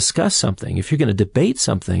you're going to discuss something, if you're going to debate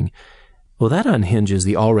something, well, that unhinges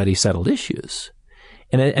the already settled issues.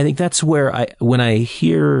 And I think that's where when I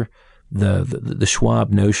hear the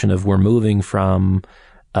Schwab notion of we're moving from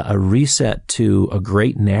a reset to a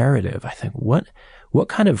great narrative, I think, what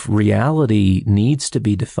kind of reality needs to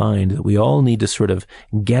be defined that we all need to sort of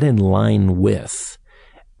get in line with?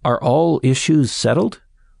 Are all issues settled?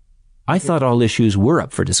 I thought all issues were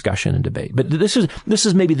up for discussion and debate, but this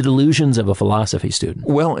is maybe the delusions of a philosophy student.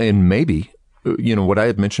 Well, and maybe, what I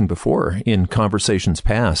had mentioned before in conversations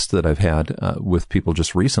past that I've had with people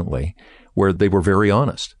just recently, where they were very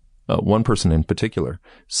honest. One person in particular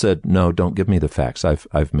said, no, don't give me the facts.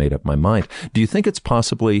 I've made up my mind. Do you think it's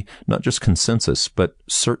possibly not just consensus, but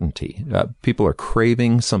certainty? People are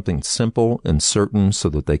craving something simple and certain so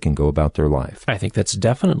that they can go about their life. I think that's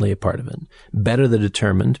definitely a part of it. Better the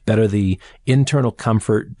determined, better the internal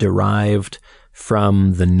comfort derived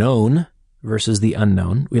from the known versus the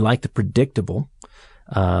unknown. We like the predictable.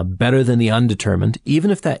 Better than the undetermined,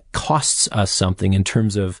 even if that costs us something in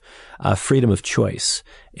terms of freedom of choice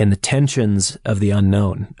and the tensions of the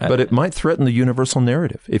unknown. But it might threaten the universal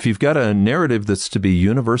narrative. If you've got a narrative that's to be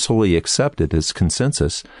universally accepted as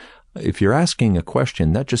consensus, if you're asking a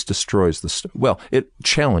question, that just destroys it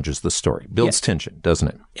challenges the story, builds tension, doesn't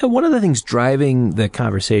it? Yeah, one of the things driving the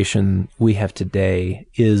conversation we have today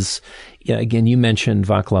is, again, you mentioned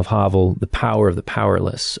Václav Havel, The Power of the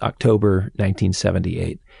Powerless, October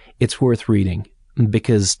 1978. It's worth reading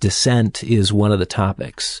because dissent is one of the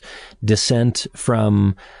topics. Dissent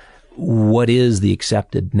from what is the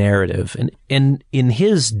accepted narrative. And in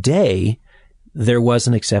his day, there was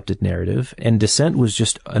an accepted narrative, and dissent was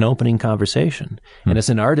just an opening conversation. And as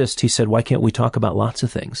an artist, he said, why can't we talk about lots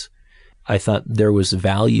of things? I thought there was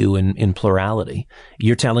value in plurality.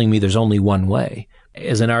 You're telling me there's only one way,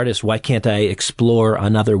 as an artist, why can't I explore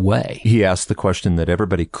another way? He asked the question that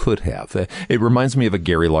everybody could have. It reminds me of a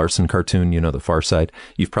Gary Larson cartoon, The Far Side.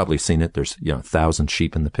 You've probably seen it. There's, 1,000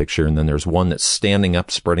 sheep in the picture, and then there's one that's standing up,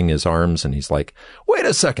 spreading his arms, and he's like, wait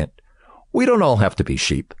a second. We don't all have to be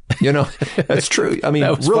sheep. That's true. I mean,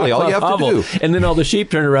 really, all you have to do. And then all the sheep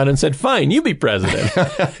turned around and said, fine, you be president.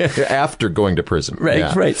 After going to prison.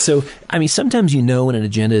 Right, right. So, sometimes when an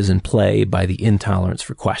agenda is in play by the intolerance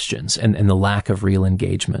for questions and the lack of real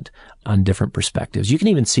engagement on different perspectives. You can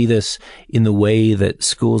even see this in the way that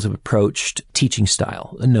schools have approached teaching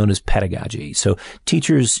style, known as pedagogy. So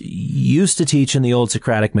teachers used to teach in the old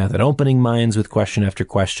Socratic method, opening minds with question after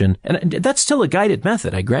question. And that's still a guided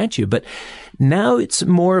method, I grant you. But now it's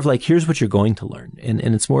more of like, here's what you're going to learn. And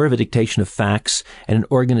it's more of a dictation of facts and an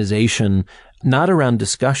organization, not around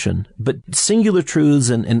discussion, but singular truths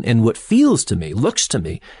and what feels to me, looks to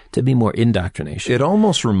me, to be more indoctrination. It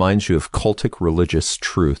almost reminds you of cultic religious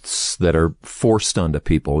truths that are forced onto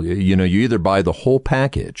people. You either buy the whole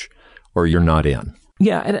package or you're not in.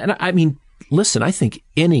 Yeah, and listen, I think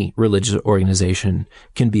any religious organization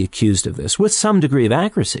can be accused of this with some degree of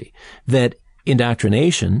accuracy, that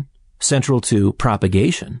indoctrination, central to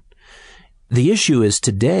propagation. The issue is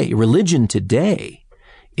today, religion today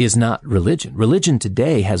is not religion. Religion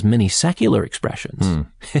today has many secular expressions.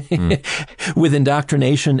 With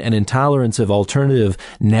indoctrination and intolerance of alternative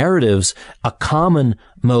narratives, a common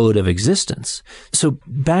mode of existence. So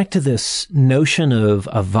back to this notion of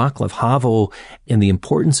Václav Havel and the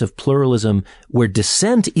importance of pluralism, where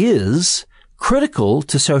dissent is critical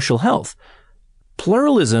to social health.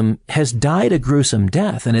 Pluralism has died a gruesome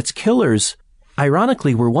death, and its killers,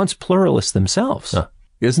 ironically, were once pluralists themselves.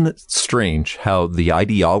 Isn't it strange how the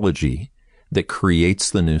ideology that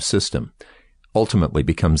creates the new system ultimately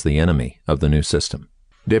becomes the enemy of the new system?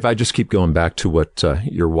 Dave, I just keep going back to what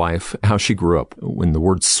your wife, how she grew up. When the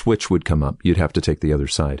word switch would come up, you'd have to take the other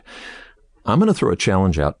side. I'm going to throw a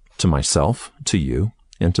challenge out to myself, to you,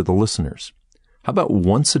 and to the listeners. How about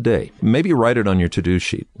once a day? Maybe write it on your to-do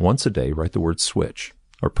sheet. Once a day, write the word switch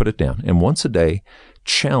or put it down. And once a day,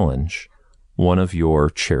 challenge one of your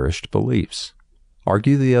cherished beliefs.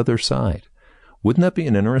 Argue the other side. Wouldn't that be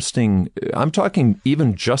an interesting, I'm talking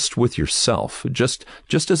even just with yourself, just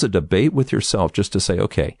as a debate with yourself, just to say,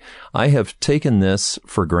 okay, I have taken this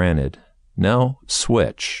for granted. Now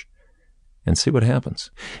switch and see what happens.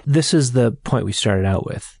 This is the point we started out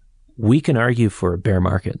with. We can argue for a bear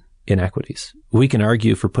market in equities. We can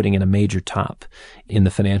argue for putting in a major top in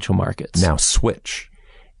the financial markets. Now switch.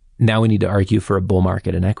 Now we need to argue for a bull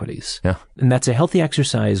market in equities. Yeah. And that's a healthy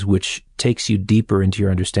exercise which takes you deeper into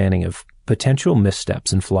your understanding of potential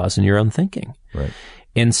missteps and flaws in your own thinking. Right.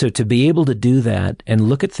 And so to be able to do that and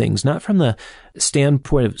look at things not from the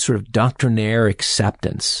standpoint of sort of doctrinaire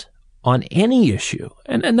acceptance on any issue,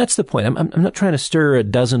 and that's the point. I'm not trying to stir a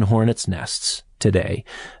dozen hornets' nests today,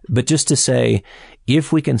 but just to say,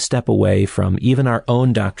 if we can step away from even our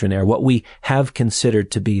own doctrinaire, what we have considered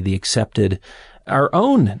to be the accepted, our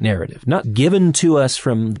own narrative, not given to us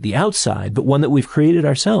from the outside, but one that we've created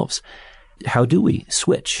ourselves. How do we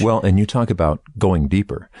switch? Well, and you talk about going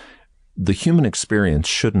deeper. The human experience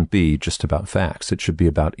shouldn't be just about facts. It should be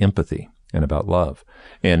about empathy and about love.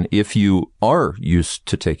 And if you are used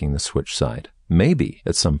to taking the switch side, maybe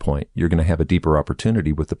at some point you're going to have a deeper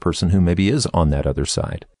opportunity with the person who maybe is on that other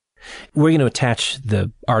side. We're going to attach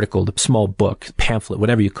the article, the small book, pamphlet,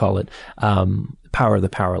 whatever you call it, Power of the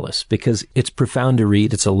Powerless, because it's profound to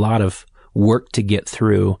read. It's a lot of work to get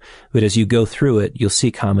through, but as you go through it, you'll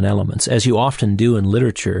see common elements. As you often do in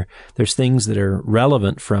literature, there's things that are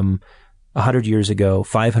relevant from 100 years ago,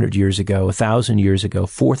 500 years ago, 1,000 years ago,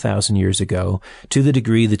 4,000 years ago, to the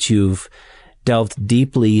degree that you've delved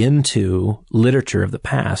deeply into literature of the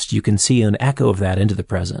past, you can see an echo of that into the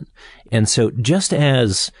present. And so just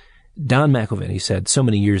as Don McElveen said so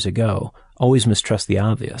many years ago, always mistrust the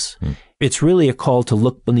obvious. It's really a call to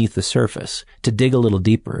look beneath the surface, to dig a little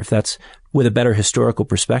deeper. If that's with a better historical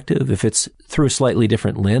perspective, if it's through a slightly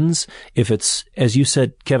different lens, if it's, as you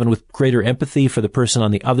said, Kevin, with greater empathy for the person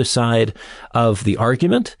on the other side of the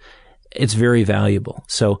argument, it's very valuable.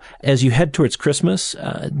 So as you head towards Christmas,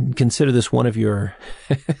 consider this one of your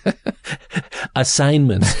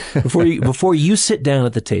assignments before you sit down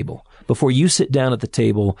at the table. Before you sit down at the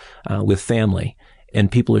table with family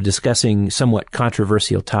and people are discussing somewhat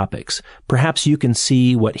controversial topics, perhaps you can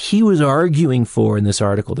see what he was arguing for in this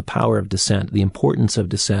article, the power of dissent, the importance of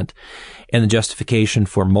dissent, and the justification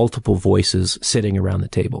for multiple voices sitting around the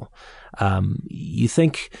table. You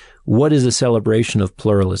think what is a celebration of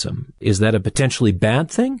pluralism? Is that a potentially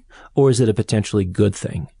bad thing, or is it a potentially good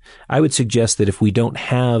thing? I would suggest that if we don't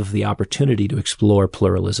have the opportunity to explore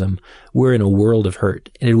pluralism, we're in a world of hurt,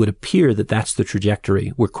 and it would appear that that's the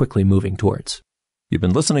trajectory we're quickly moving towards. You've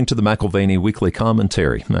been listening to the McIlvaney Weekly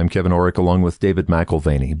Commentary. I'm Kevin Orrick along with David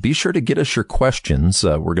McIlvaney. Be sure to get us your questions.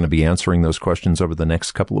 We're going to be answering those questions over the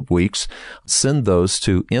next couple of weeks. Send those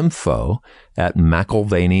to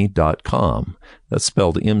info@mcilvaney.com. That's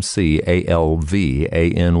spelled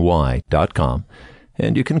MCALVANY.com.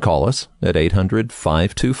 And you can call us at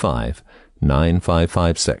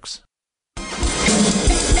 800-525-9556.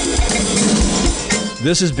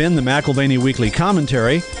 This has been the McIlvaney Weekly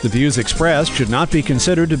Commentary. The views expressed should not be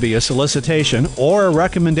considered to be a solicitation or a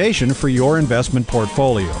recommendation for your investment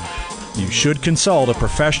portfolio. You should consult a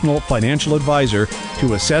professional financial advisor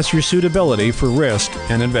to assess your suitability for risk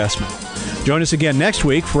and investment. Join us again next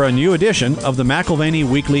week for a new edition of the McIlvaney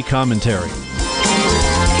Weekly Commentary.